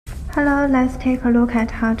Hello, let's take a look at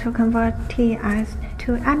how to convert TS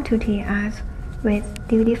to m2ts with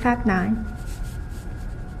DVDFab 9.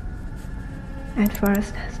 At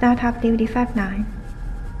first, start up DVDFab 9.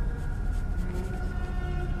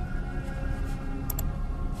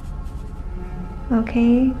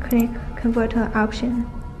 OK, click Converter option.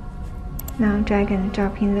 Now drag and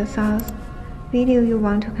drop in the source video you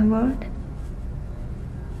want to convert.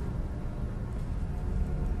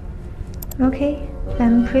 OK,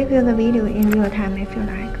 then preview the video in real time if you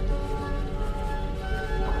like.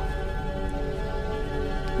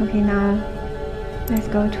 OK, now let's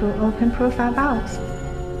go to Open Profile box.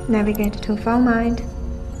 Navigate to Format,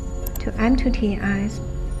 to m2ts,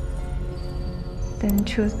 then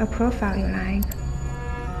choose a profile you like.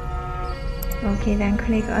 OK, then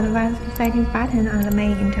click Advanced Settings button on the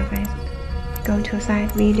main interface. Go to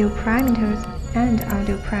Set Video Parameters and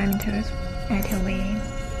Audio Parameters at your will.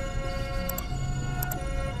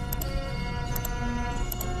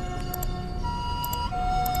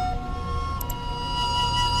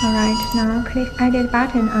 Alright, now click Edit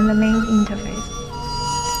button on the main interface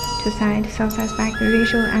to set source aspect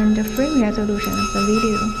ratio and frame resolution of the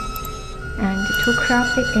video, and to crop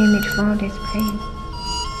the image for display.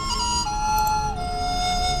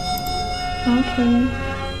 OK,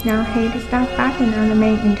 now hit Start button on the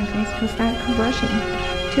main interface to start conversion.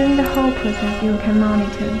 During the whole process, you can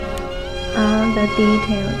monitor all the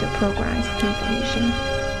detailed progress information.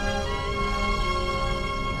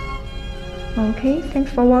 OK,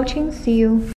 thanks for watching. See you.